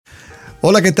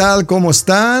Hola, ¿qué tal? ¿Cómo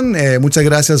están? Muchas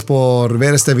gracias por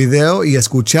ver este video y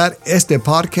escuchar este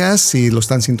podcast. Si lo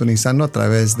están sintonizando a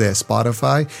través de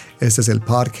Spotify, este es el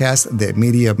podcast de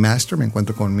Media Master. Me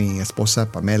encuentro con mi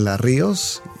esposa Pamela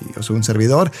Ríos y yo soy un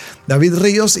servidor, David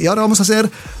Ríos. Y ahora vamos a hacer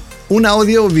un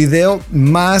audio video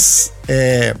más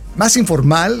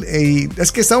informal. Y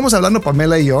es que estábamos hablando,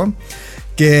 Pamela y yo,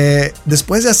 que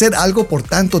después de hacer algo por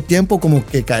tanto tiempo, como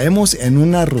que caemos en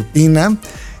una rutina.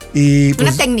 Y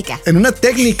pues, en una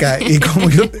técnica. Y como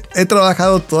yo he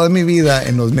trabajado toda mi vida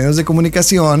en los medios de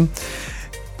comunicación,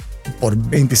 por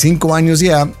 25 años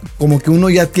ya, como que uno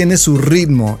ya tiene su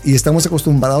ritmo y estamos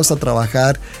acostumbrados a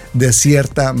trabajar de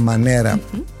cierta manera.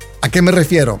 ¿A qué me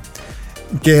refiero?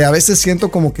 Que a veces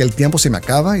siento como que el tiempo se me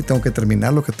acaba y tengo que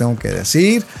terminar lo que tengo que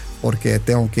decir porque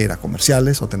tengo que ir a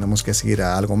comerciales o tenemos que seguir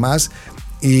a algo más.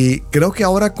 Y creo que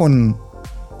ahora con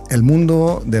el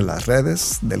mundo de las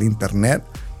redes, del internet,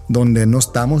 donde no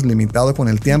estamos limitados con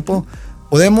el tiempo,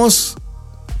 podemos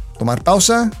tomar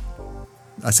pausa,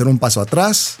 hacer un paso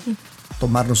atrás,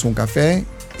 tomarnos un café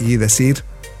y decir,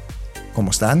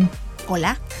 ¿cómo están?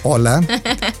 Hola. Hola.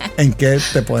 ¿En qué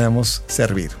te podemos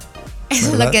servir?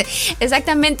 Eso es lo que,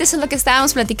 exactamente, eso es lo que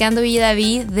estábamos platicando, yo y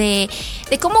David, de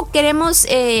cómo queremos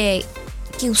que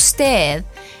usted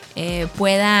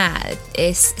pueda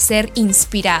ser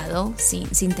inspirado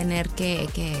sin tener que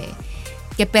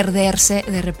perderse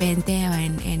de repente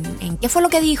en qué fue lo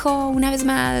que dijo una vez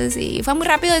más y fue muy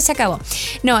rápido y se acabó.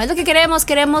 No, es lo que queremos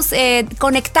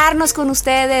conectarnos con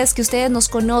ustedes, que ustedes nos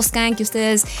conozcan, que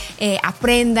ustedes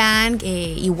aprendan,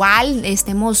 igual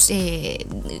estemos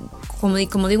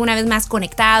como digo una vez más,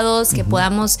 conectados, que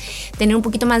podamos tener un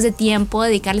poquito más de tiempo,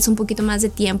 dedicarles un poquito más de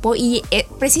tiempo y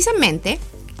precisamente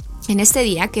en este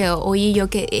día que hoy y yo,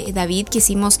 David,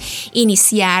 quisimos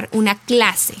iniciar una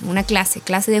clase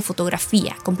de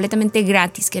fotografía completamente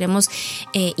gratis. Queremos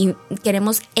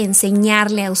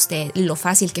enseñarle a usted lo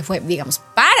fácil que fue, digamos,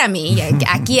 para mí,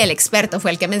 aquí el experto fue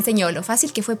el que me enseñó, lo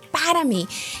fácil que fue para mí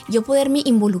yo poderme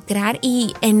involucrar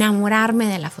y enamorarme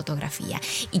de la fotografía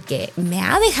y que me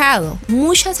ha dejado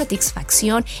mucha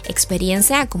satisfacción,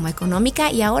 experiencia como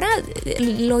económica y ahora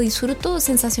lo disfruto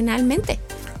sensacionalmente.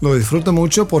 Lo disfruto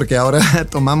mucho porque ahora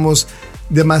tomamos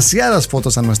demasiadas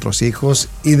fotos a nuestros hijos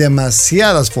y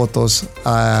demasiadas fotos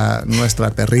a nuestra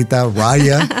perrita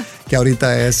Raya, que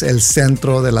ahorita es el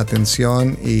centro de la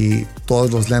atención y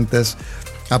todos los lentes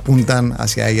apuntan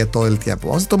hacia ella todo el tiempo.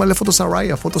 Vamos a tomarle fotos a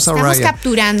Raya, Estamos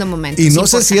capturando momentos. Y no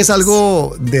sé si es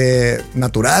algo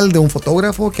natural de un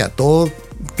fotógrafo que a todo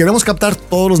queremos captar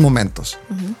todos los momentos.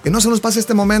 Que no se nos pase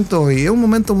este momento y es un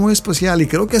momento muy especial y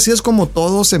creo que así es como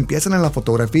todos empiezan en la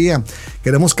fotografía.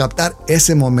 Queremos captar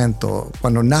ese momento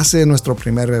cuando nace nuestro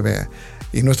primer bebé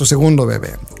y nuestro segundo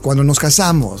bebé, cuando nos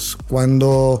casamos,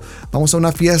 cuando vamos a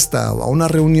una fiesta o a una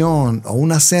reunión o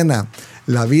una cena.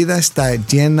 La vida está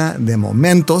llena de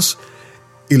momentos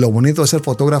y lo bonito de ser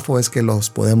fotógrafo es que los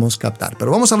podemos captar.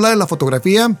 Pero vamos a hablar de la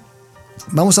fotografía.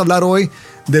 Vamos a hablar hoy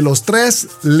de los 3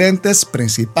 lentes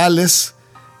principales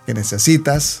que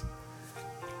necesitas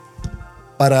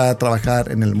para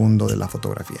trabajar en el mundo de la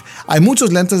fotografía. Hay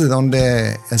muchos lentes de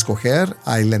donde escoger.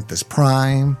 Hay lentes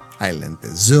prime, hay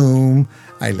lentes zoom,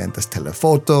 hay lentes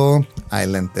telephoto, hay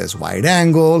lentes wide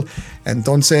angle.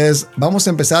 Entonces vamos a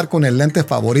empezar con el lente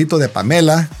favorito de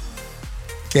Pamela,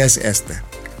 que es este.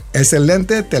 Es el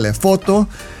lente telephoto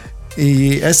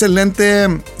y es el lente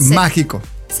mágico.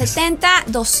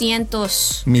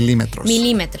 70-200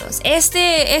 milímetros.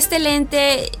 Este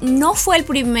lente no fue el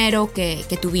primero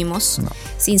que tuvimos. No.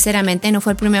 Sinceramente, no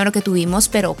fue el primero que tuvimos,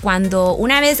 pero cuando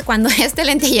este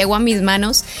lente llegó a mis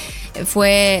manos,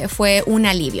 fue un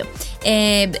alivio.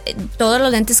 Todos los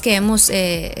lentes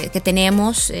que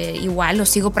tenemos, igual los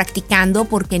sigo practicando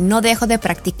porque no dejo de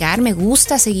practicar, me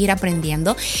gusta seguir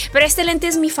aprendiendo, pero este lente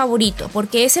es mi favorito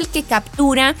porque es el que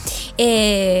captura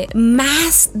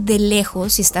más de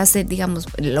lejos. Si estás, digamos,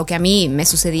 lo que a mí me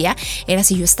sucedía era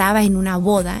si yo estaba en una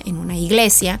boda, en una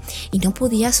iglesia y no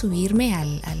podía subirme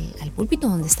al púlpito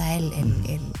donde está el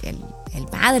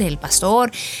padre, el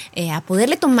pastor, a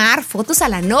poderle tomar fotos a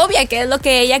la novia, que es lo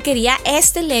que ella quería.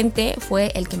 Este lente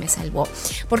fue el que me salvó.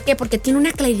 ¿Por qué? Porque tiene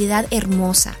una claridad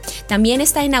hermosa. También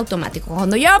está en automático.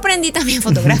 Cuando yo aprendí también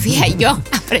fotografía, yo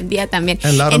aprendía también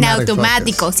en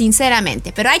automático,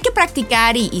 sinceramente. Pero hay que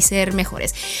practicar y ser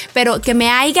mejores. Pero que me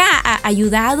haya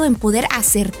ayudado en poder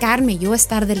acercarme, yo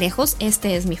estar de lejos,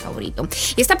 este es mi favorito.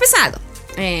 Y está pesado.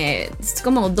 Es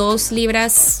como 2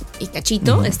 libras y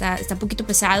cachito. Está un poquito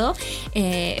pesado,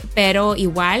 pero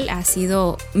igual ha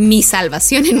sido mi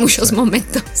salvación en muchos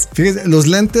momentos. Fíjate, los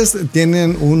lentes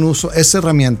tienen un uso, es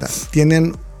herramienta,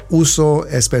 tienen uso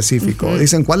específico.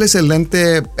 Dicen, ¿cuál es el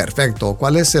lente perfecto?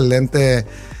 ¿Cuál es el lente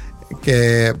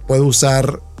que puedo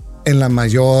usar en la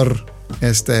mayor...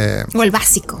 o el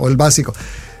básico. O el básico.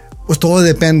 Pues todo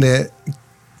depende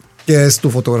qué es tu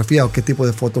fotografía o qué tipo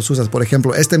de fotos usas. Por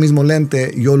ejemplo, este mismo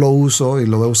lente yo lo uso y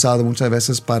lo he usado muchas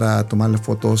veces para tomarle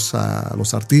fotos a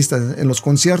los artistas en los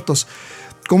conciertos.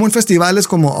 Como en festivales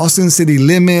como Austin City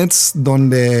Limits,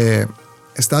 donde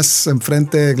estás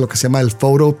enfrente de lo que se llama el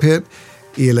photo pit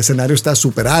y el escenario está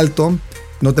súper alto,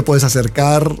 no te puedes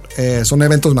acercar, son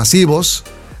eventos masivos,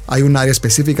 hay un área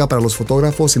específica para los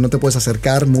fotógrafos y no te puedes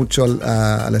acercar mucho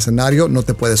al escenario, no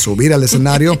te puedes subir al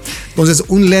escenario. Entonces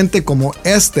un lente como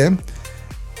este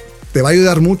te va a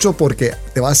ayudar mucho porque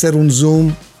te va a hacer un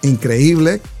zoom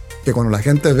increíble que cuando la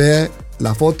gente ve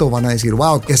la foto van a decir,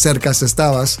 wow, qué cerca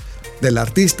estabas del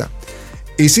artista.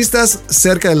 Y sí estás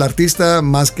cerca del artista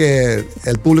más que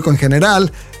el público en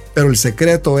general, pero el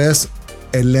secreto es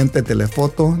el lente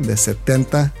telefoto de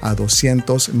 70 a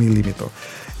 200 milímetros.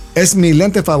 Es mi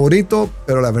lente favorito,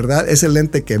 pero la verdad es el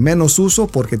lente que menos uso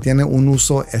porque tiene un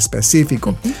uso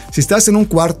específico. Si estás en un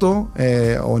cuarto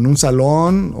o en un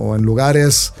salón o en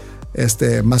lugares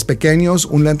más pequeños,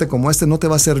 un lente como este no te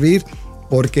va a servir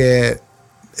porque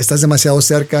estás demasiado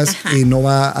cerca y no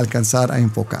va a alcanzar a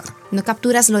enfocar. No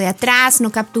capturas lo de atrás,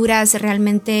 no capturas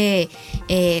realmente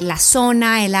la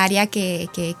zona, el área que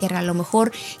a lo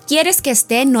mejor quieres que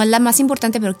esté, no es la más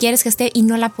importante, pero quieres que esté y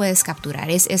no la puedes capturar.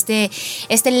 Este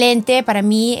lente para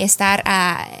mí estar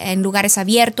en lugares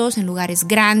abiertos, en lugares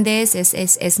grandes,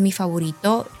 es mi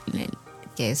favorito,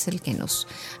 que es el que nos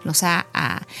lo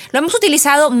hemos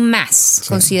utilizado más,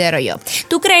 considero yo.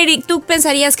 ¿Tú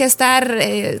pensarías que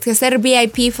ser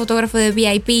VIP, fotógrafo de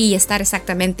VIP y estar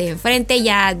exactamente enfrente,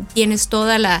 ya tienes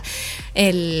toda la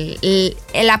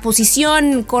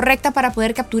posición correcta para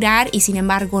poder capturar? Y sin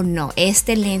embargo no,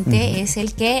 este lente es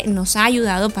el que nos ha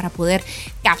ayudado para poder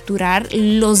capturar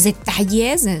los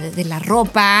detalles de la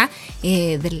ropa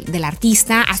del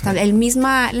artista hasta el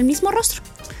mismo rostro.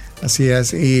 Así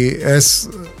es, y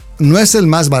no es el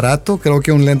más barato, creo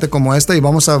que un lente como este, y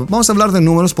vamos a hablar de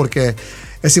números porque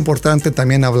es importante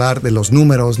también hablar de los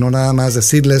números, no nada más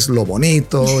decirles lo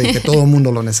bonito y que todo el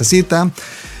mundo lo necesita.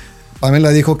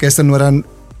 Pamela dijo que este no era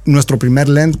nuestro primer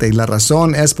lente y la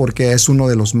razón es porque es uno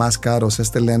de los más caros.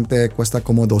 Este lente cuesta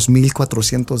como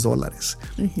 $2,400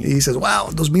 y dices, wow,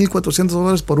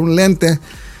 $2,400 por un lente.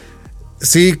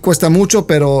 Sí, cuesta mucho,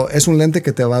 pero es un lente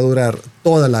que te va a durar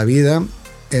toda la vida.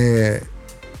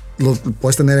 Lo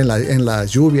puedes tener en la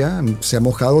lluvia, se ha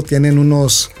mojado. Tienen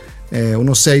unos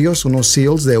sellos, unos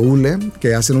seals de hule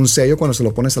que hacen un sello cuando se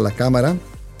lo pones a la cámara.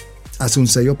 Hace un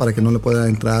sello para que no le pueda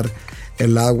entrar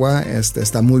el agua.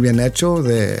 Está muy bien hecho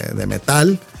de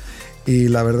metal y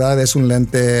la verdad es un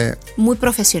lente muy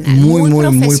profesional.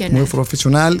 Muy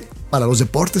profesional. Para los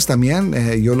deportes también.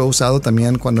 Yo lo he usado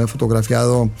también cuando he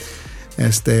fotografiado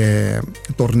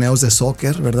torneos de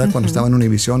soccer, ¿verdad? Cuando estaba en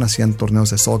Univision hacían torneos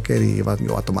de soccer y iba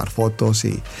yo a tomar fotos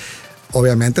y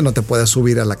obviamente no te puedes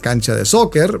subir a la cancha de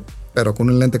soccer, pero con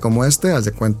un lente como este haz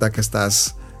de cuenta que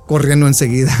estás corriendo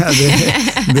enseguida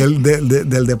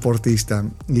del deportista.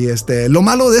 Y lo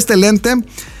malo de este lente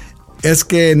es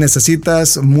que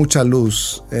necesitas mucha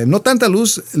luz, no tanta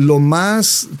luz,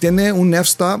 tiene un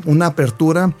f-stop, una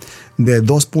apertura de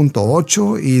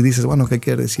 2.8 y dices, bueno, ¿qué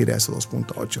quiere decir eso,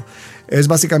 2.8? Es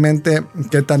básicamente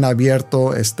qué tan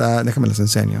abierto está, déjame les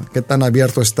enseño, qué tan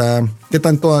abierto está, qué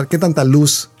tanta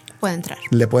luz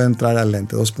le puede entrar al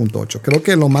lente, 2.8. Creo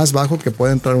que lo más bajo que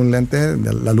puede entrar un lente,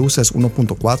 la luz es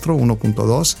 1.4,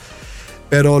 1.2,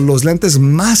 pero los lentes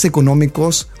más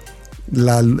económicos,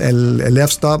 el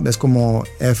f-stop es como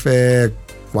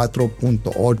f4.8,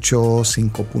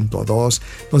 5.2.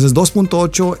 Entonces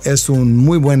 2.8 es un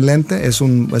muy buen lente, es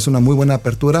una muy buena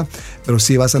apertura, pero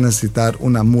sí vas a necesitar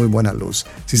una muy buena luz.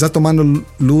 Si estás tomando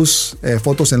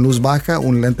fotos en luz baja,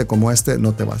 un lente como este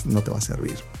no te va a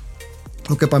servir.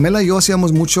 Lo que Pamela y yo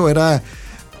hacíamos mucho era,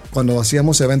 cuando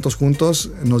hacíamos eventos juntos,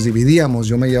 nos dividíamos.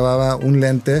 Yo me llevaba un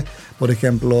lente, por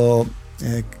ejemplo,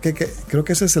 creo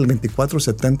que ese es el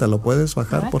 2470, ¿lo puedes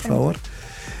bajar, por favor?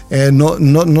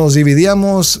 Nos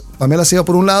dividíamos, Pamela se iba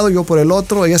por un lado, yo por el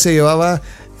otro, ella se llevaba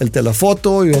el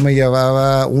telefoto, yo me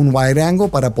llevaba un wide angle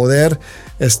para poder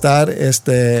estar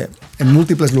en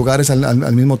múltiples lugares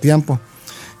al mismo tiempo.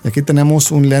 Y aquí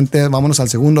tenemos un lente, vámonos al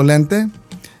segundo lente.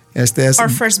 Este es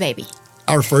Our First Baby.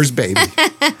 Our First Baby.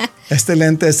 Este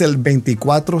lente es el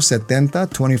 2470,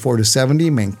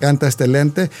 24-70. Me encanta este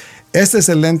lente. Este es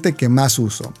el lente que más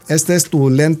uso. Este es tu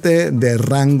lente de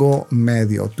rango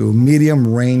medio, tu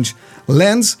medium range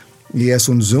lens. Y es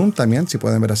un zoom también, si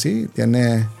pueden ver así.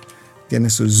 Tiene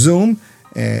su zoom.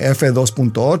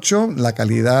 f2.8, la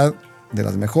calidad de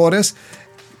las mejores,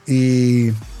 y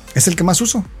es el que más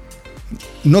uso.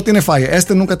 No tiene falla,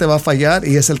 este nunca te va a fallar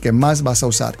y es el que más vas a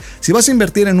usar. Si vas a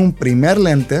invertir en un primer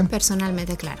lente,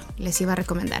 personalmente, claro, les iba a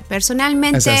recomendar.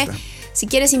 Personalmente, si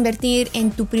quieres invertir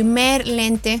en tu primer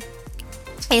lente,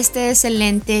 este es el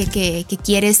lente que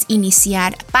quieres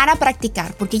iniciar para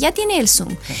practicar, porque ya tiene el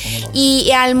zoom.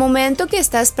 Y al momento que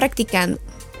estás practicando...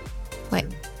 Bueno,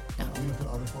 no.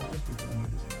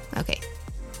 Ok.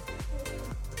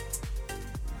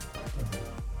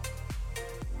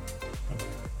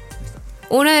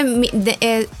 Uno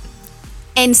de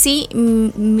en sí,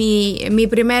 mi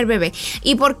primer bebé.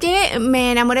 ¿Y por qué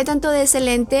me enamoré tanto de ese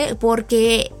lente?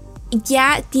 Porque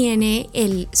ya tiene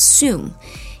el zoom.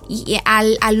 Y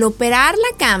al operar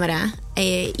la cámara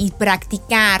y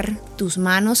practicar tus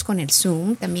manos con el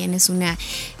zoom, también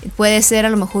puede ser a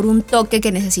lo mejor un toque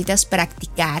que necesitas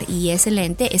practicar, y ese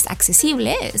lente es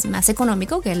accesible, es más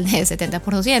económico que el de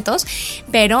 70x200,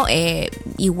 pero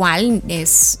igual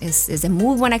es de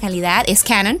muy buena calidad, es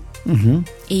Canon. Uh-huh.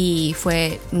 Y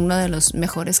fue uno de los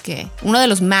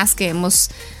más que hemos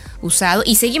usado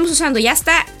y seguimos usando. Ya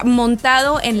está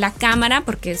montado en la cámara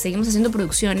porque seguimos haciendo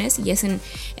producciones y es en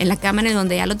la cámara en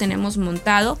donde ya lo tenemos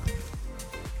montado.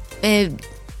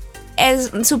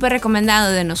 Es súper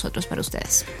recomendado de nosotros para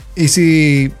ustedes. Y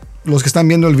si los que están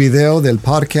viendo el video del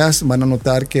podcast van a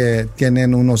notar que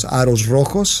tienen unos aros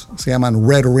rojos, se llaman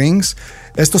Red Rings.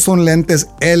 Estos son lentes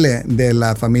L de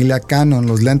la familia Canon.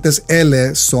 Los lentes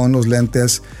L son los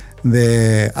lentes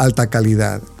de alta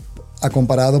calidad. A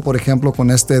comparado, por ejemplo, con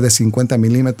este de 50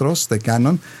 milímetros de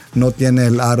Canon, no tiene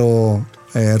el aro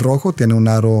rojo, tiene un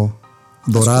aro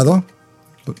dorado,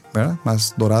 ¿verdad?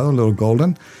 Más dorado, little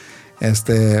golden.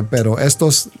 Pero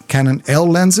estos Canon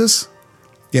L lenses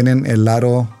tienen el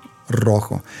aro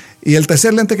rojo. Y el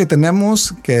tercer lente que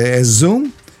tenemos, que es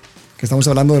zoom, que estamos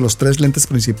hablando de los tres lentes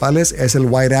principales, es el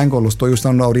wide angle. Lo estoy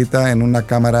usando ahorita en una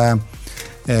cámara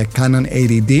Canon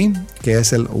 80D, que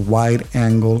es el wide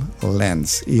angle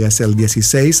lens, y es el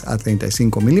 16 a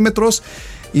 35 milímetros.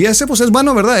 Y ese pues es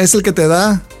bueno, ¿verdad? Es el que te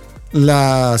da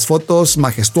las fotos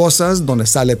majestuosas, donde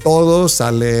sale todo,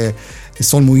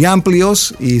 son muy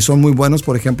amplios y son muy buenos,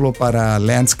 por ejemplo, para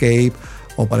landscape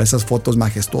o para esas fotos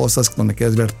majestuosas donde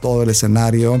quieres ver todo el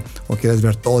escenario, o quieres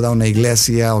ver toda una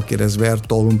iglesia, o quieres ver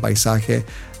todo un paisaje.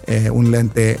 Un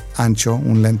lente ancho,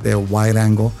 un lente wide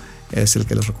angle es el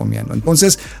que les recomiendo.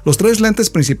 Entonces, los tres lentes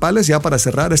principales, ya para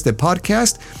cerrar este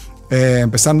podcast,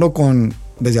 empezando con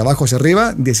desde abajo hacia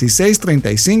arriba: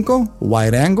 16-35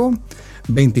 wide angle,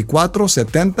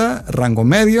 24-70 rango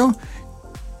medio,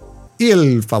 y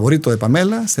el favorito de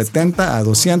Pamela,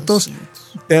 70-200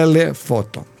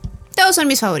 telefoto. Todos son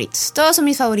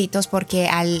mis favoritos porque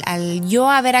al yo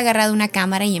haber agarrado una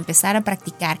cámara y empezar a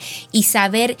practicar y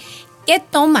saber qué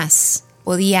tomas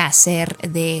podía hacer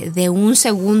de un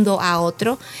segundo a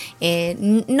otro,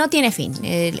 no tiene fin.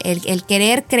 El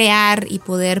querer crear y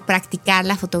poder practicar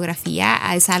la fotografía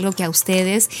es algo que a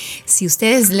ustedes, si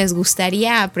ustedes les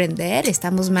gustaría aprender,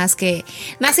 estamos más que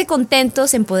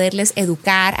contentos en poderles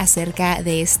educar acerca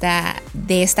de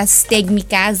estas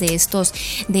técnicas, de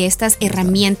estas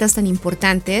herramientas tan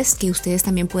importantes que ustedes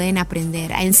también pueden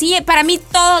aprender. En sí, para mí,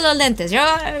 todos los lentes.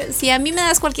 Si a mí me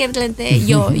das cualquier lente,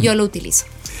 yo lo utilizo.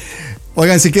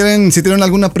 Oigan, si tienen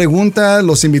alguna pregunta,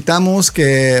 los invitamos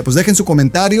que pues dejen su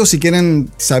comentario. Si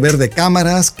quieren saber de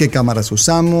cámaras, qué cámaras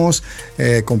usamos,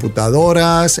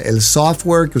 computadoras, el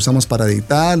software que usamos para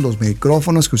editar, los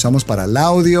micrófonos que usamos para el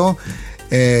audio,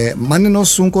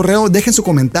 mándenos un correo, dejen su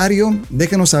comentario,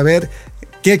 déjenos saber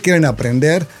qué quieren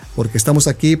aprender, porque estamos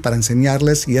aquí para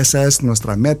enseñarles y esa es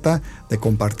nuestra meta, de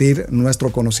compartir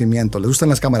nuestro conocimiento. ¿Les gustan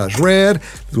las cámaras Red?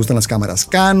 ¿Les gustan las cámaras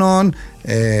Canon?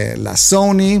 La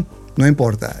Sony? No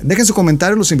importa. Dejen su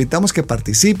comentario. Los invitamos que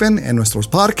participen en nuestros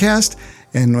podcasts,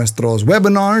 en nuestros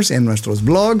webinars, en nuestros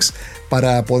blogs,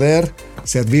 para poder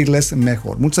servirles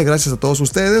mejor. Muchas gracias a todos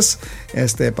ustedes.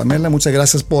 Pamela, muchas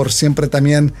gracias por siempre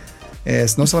también,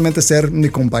 no solamente ser mi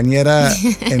compañera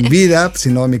en vida,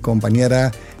 sino mi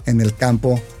compañera en el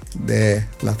campo de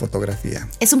la fotografía.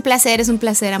 Es un placer,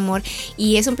 amor,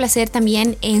 y es un placer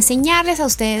también enseñarles a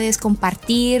ustedes,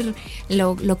 compartir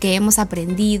lo que hemos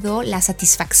aprendido, la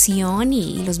satisfacción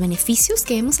y los beneficios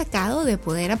que hemos sacado de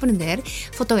poder aprender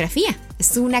fotografía.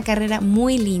 Es una carrera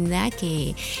muy linda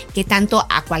que tanto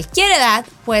a cualquier edad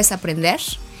puedes aprender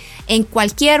en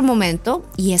cualquier momento,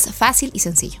 y es fácil y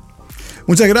sencillo.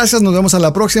 Muchas gracias, nos vemos a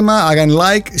la próxima. Hagan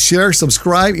like, share,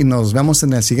 subscribe y nos vemos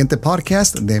en el siguiente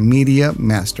podcast de Media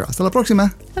Master. Hasta la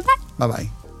próxima. Bye bye. Bye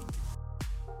bye.